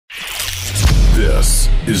This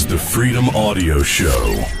is the Freedom Audio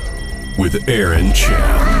Show with Aaron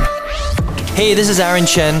Chen. Hey, this is Aaron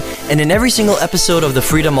Chen, and in every single episode of the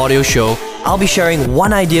Freedom Audio Show, I'll be sharing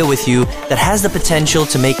one idea with you that has the potential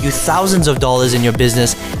to make you thousands of dollars in your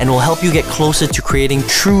business and will help you get closer to creating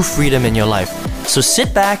true freedom in your life. So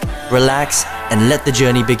sit back, relax, and let the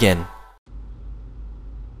journey begin.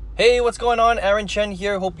 Hey, what's going on? Aaron Chen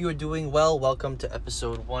here. Hope you are doing well. Welcome to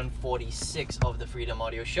episode 146 of the Freedom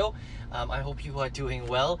Audio Show. I hope you are doing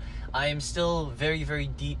well. I am still very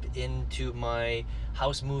deep into my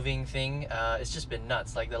house moving thing. It's just been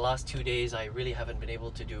nuts. Like the last 2 days, I really haven't been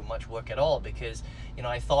able to do much work at all because,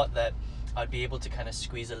 I thought that I'd be able to kind of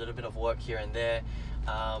squeeze a little bit of work here and there.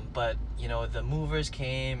 But, the movers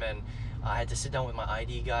came and I had to sit down with my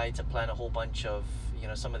ID guy to plan a whole bunch of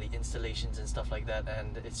some of the installations and stuff like that,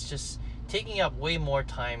 and it's just taking up way more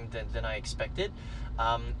time than I expected.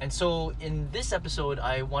 And so in this episode,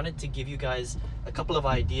 I wanted to give you guys a couple of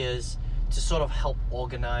ideas to sort of help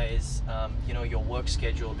organize your work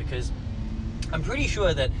schedule, because I'm pretty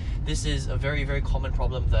sure that this is a very common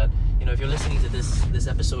problem that if you're listening to this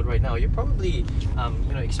episode right now, you're probably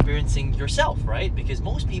experiencing yourself, right? Because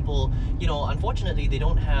most people, unfortunately, they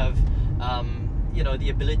don't have the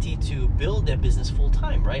ability to build their business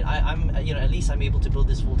full-time, right? I'm at least I'm able to build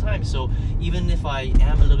this full-time. So even if I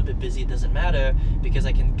am a little bit busy, it doesn't matter because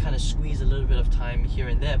I can kind of squeeze a little bit of time here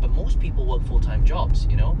and there. But most people work full-time jobs,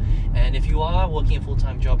 and if you are working a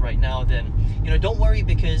full-time job right now, then, don't worry,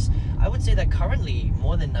 because I would say that currently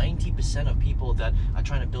more than 90% of people that are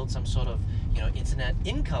trying to build some sort of, internet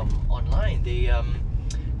income online,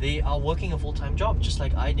 they are working a full-time job, just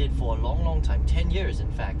like I did for a long time, 10 years.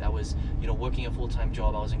 In fact, I was, working a full-time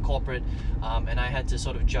job. I was in corporate, and I had to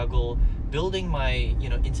sort of juggle building my,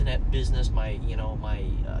 internet business, my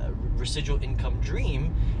residual income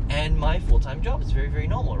dream, and my full-time job. It's very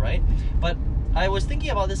normal, right? But I was thinking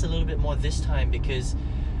about this a little bit more this time because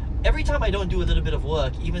every time I don't do a little bit of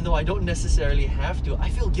work, even though I don't necessarily have to, I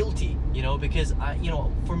feel guilty, because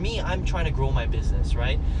for me, I'm trying to grow my business,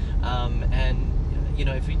 right? And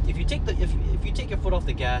if you take your foot off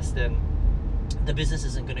the gas, then the business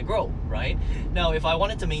isn't going to grow, right? Now, if I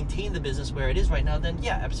wanted to maintain the business where it is right now, then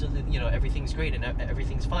yeah, absolutely, everything's great and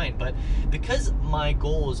everything's fine. But because my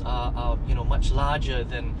goals are much larger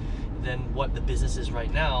than what the business is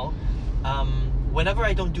right now, whenever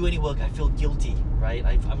I don't do any work, I feel guilty, right?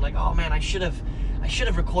 I'm like, oh man, I should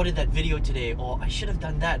have recorded that video today, or I should have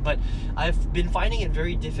done that. But I've been finding it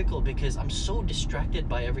very difficult because I'm so distracted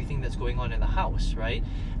by everything that's going on in the house, right?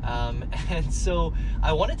 And so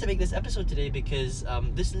I wanted to make this episode today because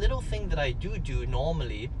this little thing that I do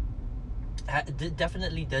normally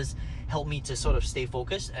definitely does help me to sort of stay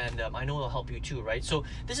focused, and I know it'll help you too, right? So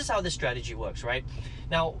this is how this strategy works, right?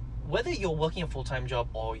 Now, whether you're working a full-time job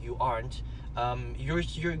or you aren't,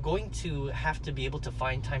 you're going to have to be able to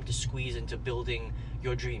find time to squeeze into building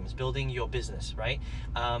your dreams, building your business, right?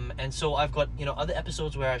 And so I've got other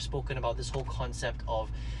episodes where I've spoken about this whole concept of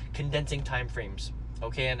condensing time frames.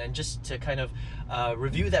 Okay, and just to kind of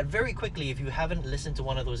review that very quickly, if you haven't listened to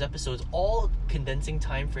one of those episodes, all condensing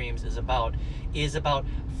time frames is about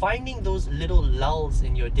finding those little lulls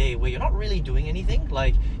in your day where you're not really doing anything,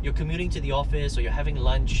 like you're commuting to the office, or you're having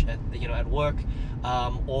lunch at work,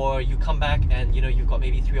 or you come back and you've got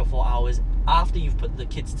maybe 3 or 4 hours after you've put the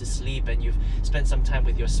kids to sleep and you've spent some time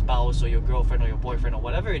with your spouse or your girlfriend or your boyfriend or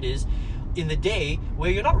whatever it is in the day, where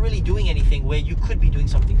you're not really doing anything, where you could be doing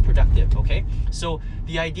something productive. Okay, so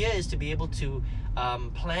the idea is to be able to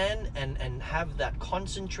plan and have that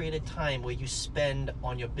concentrated time where you spend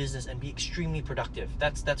on your business and be extremely productive.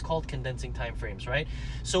 That's called condensing time frames, right?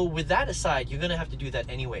 So with that aside, you're gonna have to do that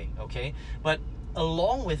anyway, okay? But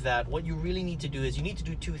along with that, what you really need to do is you need to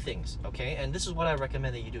do two things, okay? And this is what I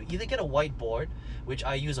recommend that you do. Either get a whiteboard, which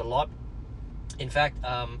I use a lot. In fact,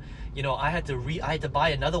 I had to buy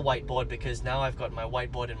another whiteboard because now I've got my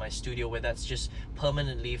whiteboard in my studio where that's just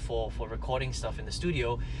permanently for recording stuff in the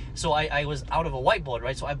studio. So I was out of a whiteboard,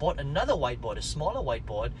 right? So I bought another whiteboard, a smaller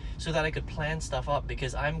whiteboard, so that I could plan stuff up,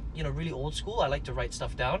 because I'm really old school. I like to write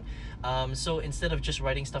stuff down. So instead of just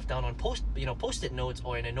writing stuff down on post-it notes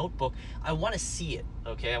or in a notebook, I want to see it.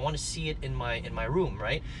 Okay, I want to see it in my room,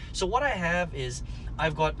 right? So what I have is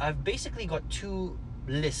I've basically got two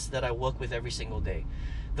lists that I work with every single day.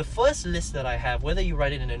 The first list that I have, whether you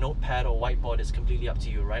write it in a notepad or whiteboard, is completely up to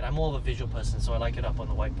you, right? I'm more of a visual person, so I like it up on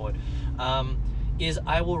the whiteboard. Is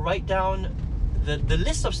I will write down the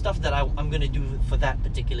list of stuff that I'm going to do for that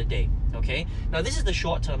particular day, okay? Now, this is the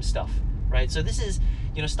short-term stuff, right? So this is,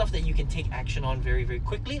 stuff that you can take action on very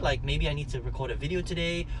quickly. Like maybe I need to record a video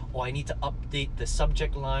today, or I need to update the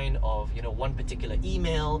subject line of, one particular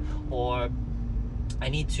email, or I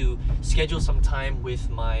need to schedule some time with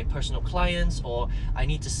my personal clients, or I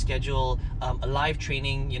need to schedule a live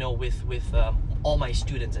training, with all my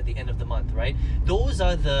students at the end of the month, right? Those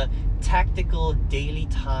are the tactical daily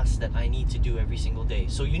tasks that I need to do every single day.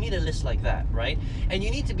 So you need a list like that, right? And you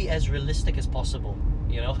need to be as realistic as possible,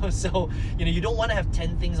 So, you don't want to have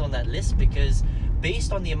 10 things on that list, because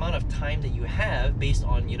based on the amount of time that you have, based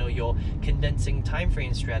on your condensing time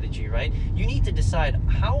frame strategy, right, you need to decide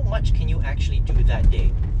how much can you actually do that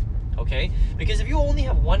day. Okay, because if you only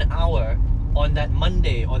have 1 hour on that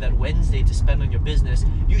Monday or that Wednesday to spend on your business,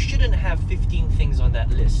 you shouldn't have 15 things on that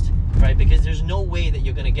list, right? Because there's no way that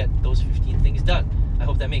you're going to get those 15 things done. I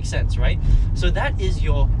hope that makes sense, right? So that is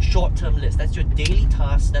your short-term list. That's your daily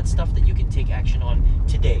tasks. That's stuff that you can take action on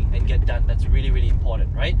today and get done. That's really, really important,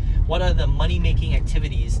 right? What are the money-making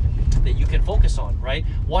activities that you can focus on, right?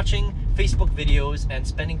 Watching Facebook videos and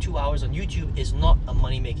spending 2 hours on YouTube is not a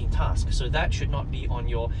money-making task. So that should not be on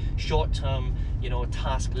your short-term,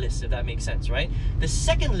 task list, if that makes sense, right? The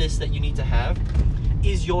second list that you need to have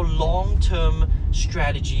is your long-term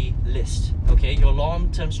strategy list. Okay, your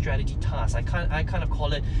long-term strategy tasks. I kind of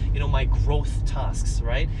call it, my growth tasks,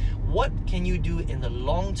 right? What can you do in the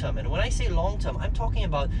long term? And when I say long term, I'm talking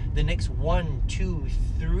about the next 1, 2,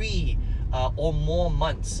 3 or more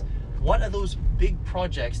months. What are those big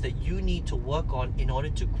projects that you need to work on in order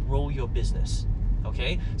to grow your business?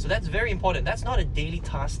 Okay, so that's very important. That's not a daily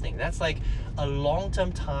task thing. That's like a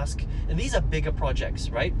long-term task, and these are bigger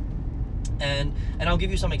projects, right? And I'll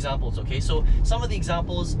give you some examples. Okay, so some of the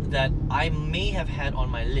examples that I may have had on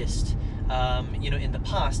my list, in the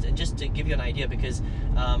past, and just to give you an idea, because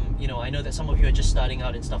I know that some of you are just starting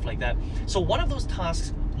out and stuff like that. So one of those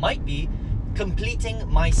tasks might be completing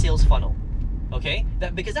my sales funnel. Okay,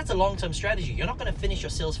 because that's a long-term strategy. You're not going to finish your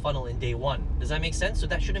sales funnel in day one. Does that make sense? So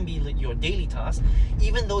that shouldn't be your daily task,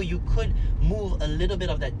 even though you could move a little bit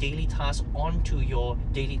of that daily task onto your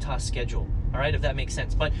daily task schedule. All right, if that makes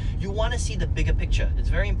sense. But you want to see the bigger picture. It's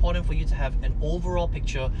very important for you to have an overall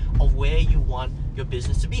picture of where you want your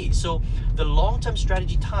business to be. So the long-term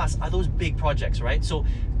strategy tasks are those big projects, right? So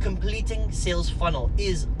completing sales funnel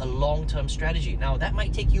is a long-term strategy. Now that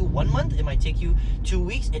might take you 1 month, it might take you 2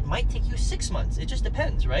 weeks, it might take you 6 months. It just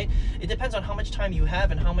depends, right? It depends on how much time you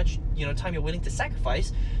have and how much time you're willing to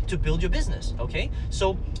sacrifice to build your business. Okay,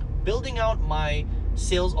 so building out my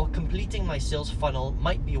sales or completing my sales funnel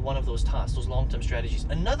might be one of those tasks, those long-term strategies.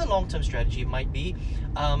 Another long-term strategy might be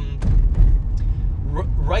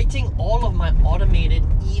writing all of my automated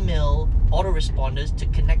email autoresponders to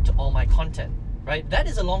connect to all my content, right? That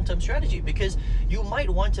is a long-term strategy, because you might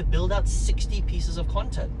want to build out 60 pieces of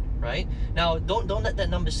content, right? Now, don't let that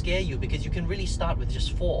number scare you, because you can really start with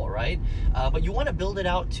just 4, right? But you want to build it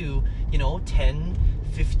out to, 10,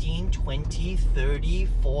 15, 20, 30,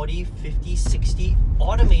 40, 50, 60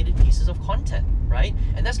 automated pieces of content, right?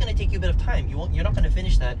 And that's going to take you a bit of time. You're not going to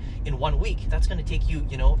finish that in 1 week. That's going to take you,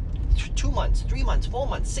 2 months, 3 months, 4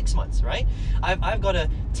 months, 6 months, right? I've got a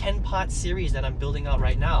 10-part series that I'm building out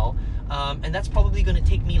right now, and that's probably going to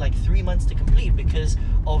take me like 3 months to complete, because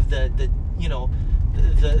of the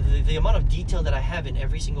amount of detail that I have in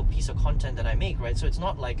every single piece of content that I make, right? So it's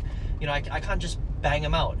not like, I can't just bang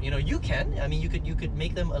them out. You can. I mean, you could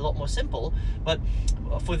make them a lot more simple, but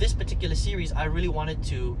for this particular series, I really wanted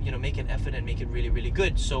to, make an effort and make it really, really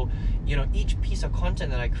good. So, each piece of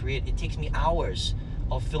content that I create, it takes me hours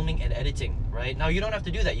of filming and editing, right? Now, you don't have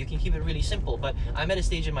to do that. You can keep it really simple, but I'm at a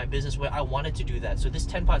stage in my business where I wanted to do that. So this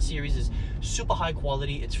 10-part series is super high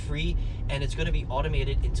quality, it's free, and it's going to be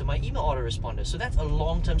automated into my email autoresponder. So that's a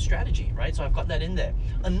long-term strategy, right? So I've got that in there.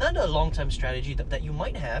 Another long-term strategy that you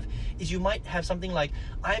might have is you might have something like,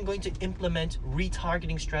 I'm going to implement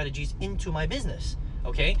retargeting strategies into my business.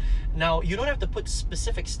 Okay, now you don't have to put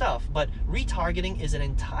specific stuff, but retargeting is an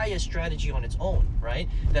entire strategy on its own, right?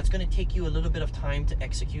 That's going to take you a little bit of time to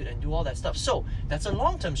execute and do all that stuff. So that's a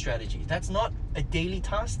long-term strategy. That's not a daily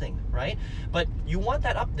task thing, right? But you want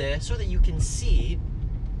that up there so that you can see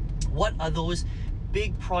what are those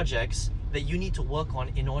big projects that you need to work on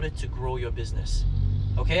in order to grow your business.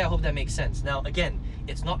 Okay, I hope that makes sense. Now, again,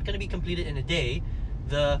 it's not going to be completed in a day.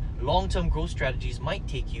 The long-term growth strategies might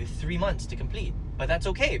take you 3 months to complete. But that's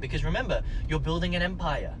okay, because remember, you're building an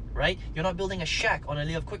empire, right? You're not building a shack on a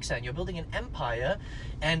layer of quicksand. You're building an empire,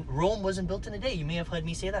 and Rome wasn't built in a day. You may have heard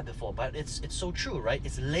me say that before, but it's so true, right?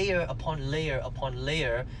 It's layer upon layer upon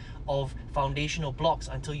layer of foundational blocks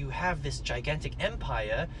until you have this gigantic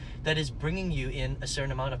empire that is bringing you in a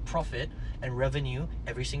certain amount of profit and revenue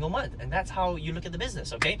every single month. And that's how you look at the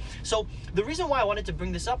business, okay? So the reason why I wanted to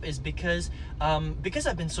bring this up is because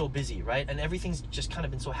I've been so busy, right? And everything's just kind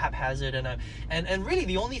of been so haphazard, and really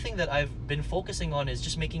the only thing that I've been focusing on is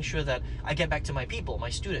just making sure that I get back to my people, my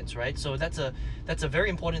students, right? So that's a very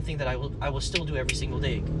important thing that I will still do every single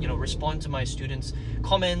day. You know, respond to my students'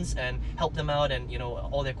 comments and help them out, and you know,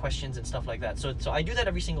 all their questions and stuff like that. So I do that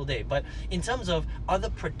every single day. But in terms of other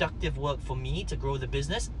productive work for me to grow the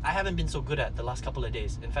business, I haven't been so good at the last couple of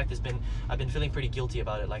days. In fact, I've been feeling pretty guilty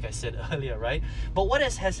about it, like I said earlier, right? But what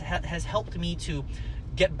has helped me to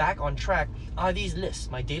get back on track are these lists,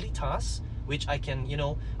 my daily tasks, which I can, you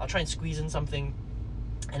know, I'll try and squeeze in something.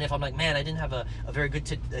 And if I'm like, man, I didn't have a very good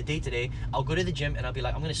day today, I'll go to the gym and I'll be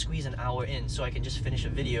like, I'm going to squeeze an hour in so I can just finish a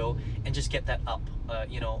video and just get that up,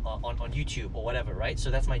 on YouTube or whatever, right? So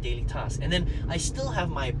that's my daily task. And then I still have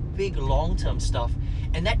my big long-term stuff,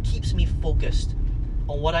 and that keeps me focused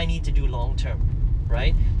on what I need to do long-term,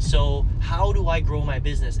 right? So how do I grow my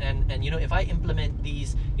business? And you know, if I implement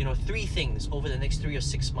these, you know, 3 things over the next 3 or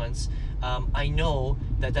 6 months, I know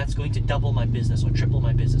that that's going to double my business or triple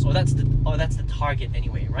my business, or that's the target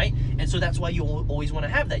anyway, right? And so that's why you always want to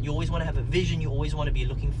have that. You always want to have a vision. You always want to be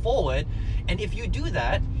looking forward. And if you do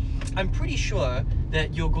that, I'm pretty sure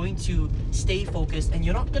that you're going to stay focused and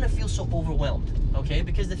you're not going to feel so overwhelmed, okay?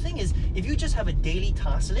 Because the thing is, if you just have a daily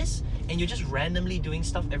task list and you're just randomly doing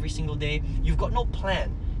stuff every single day, you've got no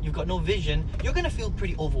plan, you've got no vision, you're going to feel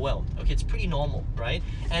pretty overwhelmed, okay? It's pretty normal, right?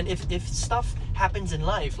 And if stuff happens in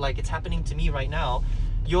life like it's happening to me right now,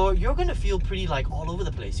 you're gonna feel pretty like all over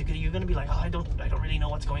the place. You're gonna be like, oh, I don't really know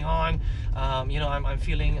what's going on. You know, I'm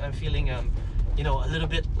feeling you know, a little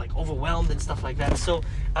bit like overwhelmed and stuff like that. So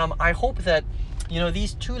I hope that, you know,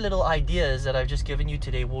 these 2 little ideas that I've just given you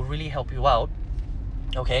today will really help you out,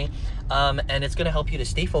 okay? And it's gonna help you to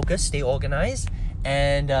stay focused, stay organized,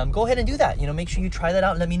 and go ahead and do that. You know, make sure you try that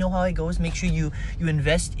out. Let me know how it goes. Make sure you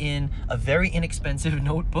invest in a very inexpensive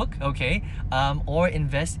notebook, okay? Or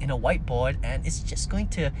invest in a whiteboard, and it's just going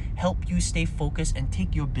to help you stay focused and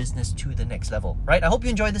take your business to the next level, right? I hope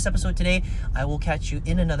you enjoyed this episode today. I will catch you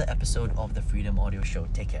in another episode of the Freedom Audio Show.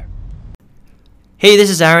 Take care. Hey, this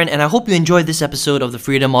is Aaron, and I hope you enjoyed this episode of the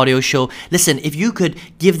Freedom Audio Show. Listen, if you could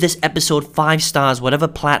give this episode 5 stars, whatever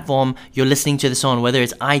platform you're listening to this on, whether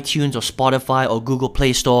it's iTunes or Spotify or Google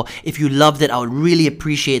Play Store, if you loved it, I would really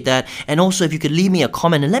appreciate that. And also, if you could leave me a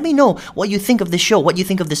comment and let me know what you think of this show, what you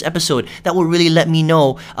think of this episode, that will really let me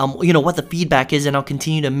know, what the feedback is, and I'll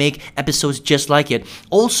continue to make episodes just like it.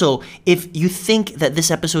 Also, if you think that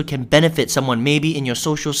this episode can benefit someone, maybe in your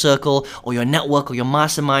social circle or your network or your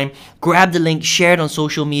mastermind, grab the link, share it on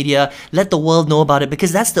social media, let the world know about it,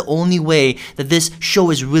 because that's the only way that this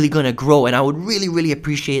show is really going to grow, and I would really, really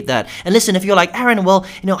appreciate that. And listen, if you're like, Aaron, well,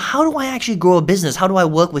 how do I actually grow a business? How do I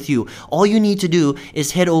work with you? All you need to do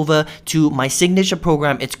is head over to my signature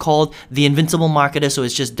program. It's called The Invincible Marketer, so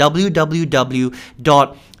it's just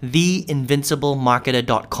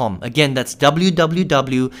www.theinvinciblemarketer.com. Again, that's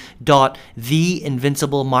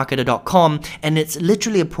www.theinvinciblemarketer.com, and it's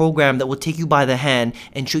literally a program that will take you by the hand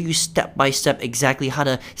and show you step by step exactly how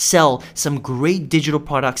to sell some great digital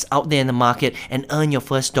products out there in the market and earn your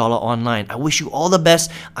first dollar online. I wish you all the best.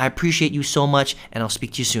 I appreciate you so much, and I'll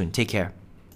speak to you soon. Take care.